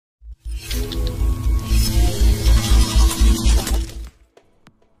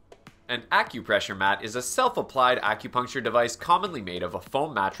An acupressure mat is a self-applied acupuncture device commonly made of a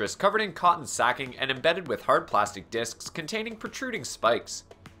foam mattress covered in cotton sacking and embedded with hard plastic discs containing protruding spikes.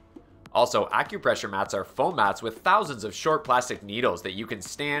 Also, acupressure mats are foam mats with thousands of short plastic needles that you can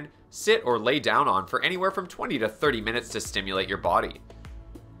stand, sit, or lay down on for anywhere from 20 to 30 minutes to stimulate your body.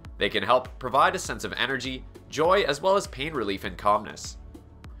 They can help provide a sense of energy, joy, as well as pain relief and calmness.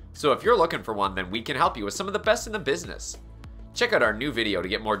 So if you're looking for one, then we can help you with some of the best in the business. Check out our new video to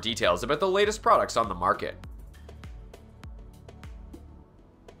get more details about the latest products on the market.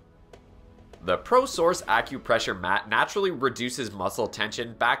 The ProSource Acupressure Mat naturally reduces muscle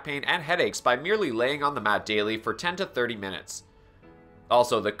tension, back pain, and headaches by merely laying on the mat daily for 10 to 30 minutes.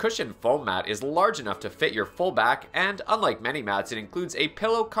 Also, the cushioned foam mat is large enough to fit your full back, and unlike many mats, it includes a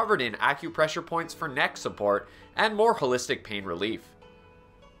pillow covered in acupressure points for neck support and more holistic pain relief.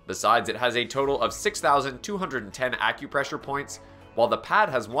 Besides, it has a total of 6,210 acupressure points, while the pad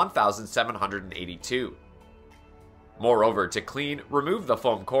has 1,782. Moreover, to clean, remove the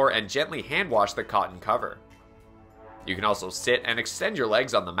foam core and gently hand wash the cotton cover. You can also sit and extend your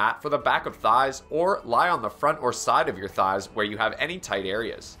legs on the mat for the back of thighs, or lie on the front or side of your thighs where you have any tight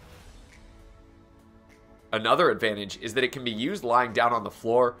areas. Another advantage is that it can be used lying down on the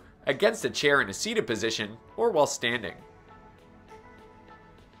floor, against a chair in a seated position, or while standing.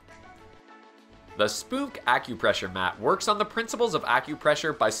 The Spook Acupressure Mat works on the principles of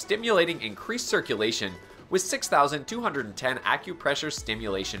acupressure by stimulating increased circulation with 6,210 acupressure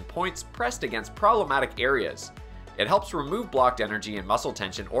stimulation points pressed against problematic areas. It helps remove blocked energy and muscle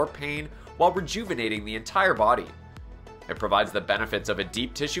tension or pain while rejuvenating the entire body. It provides the benefits of a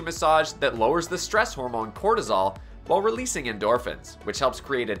deep tissue massage that lowers the stress hormone cortisol while releasing endorphins, which helps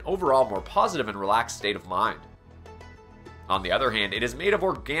create an overall more positive and relaxed state of mind. On the other hand, it is made of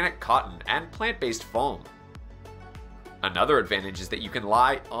organic cotton and plant-based foam. Another advantage is that you can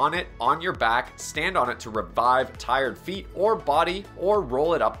lie on it on your back, stand on it to revive tired feet or body, or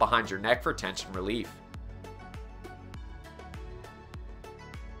roll it up behind your neck for tension relief.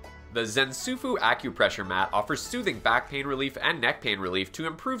 The Zensufu Acupressure Mat offers soothing back pain relief and neck pain relief to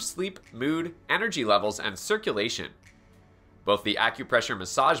improve sleep, mood, energy levels, and circulation. Both the acupressure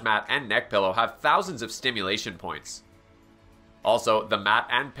massage mat and neck pillow have thousands of stimulation points. Also, the mat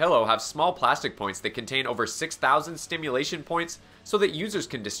and pillow have small plastic points that contain over 6,000 stimulation points so that users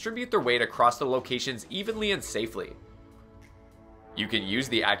can distribute their weight across the locations evenly and safely. You can use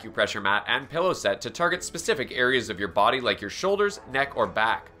the acupressure mat and pillow set to target specific areas of your body like your shoulders, neck, or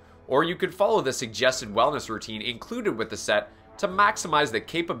back, or you could follow the suggested wellness routine included with the set to maximize the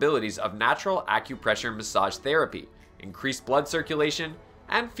capabilities of natural acupressure massage therapy, increase blood circulation,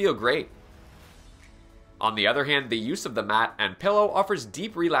 and feel great. On the other hand, the use of the mat and pillow offers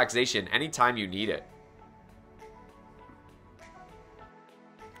deep relaxation anytime you need it.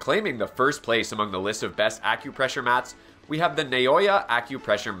 Claiming the first place among the list of best acupressure mats, we have the nausea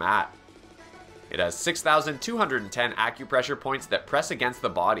Acupressure Mat. It has 6,210 acupressure points that press against the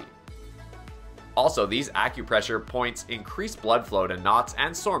body. Also, these acupressure points increase blood flow to knots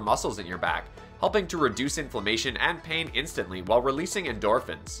and sore muscles in your back, helping to reduce inflammation and pain instantly while releasing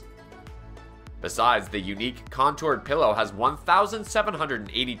endorphins. Besides, the unique contoured pillow has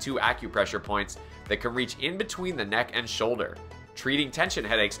 1,782 acupressure points that can reach in between the neck and shoulder, treating tension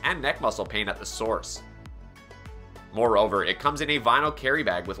headaches and neck muscle pain at the source. Moreover, it comes in a vinyl carry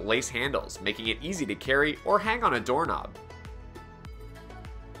bag with lace handles, making it easy to carry or hang on a doorknob.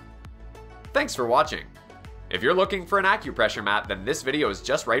 Thanks for watching. If you're looking for an acupressure mat, then this video is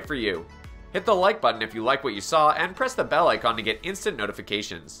just right for you. Hit the like button if you like what you saw, and press the bell icon to get instant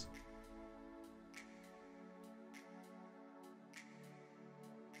notifications.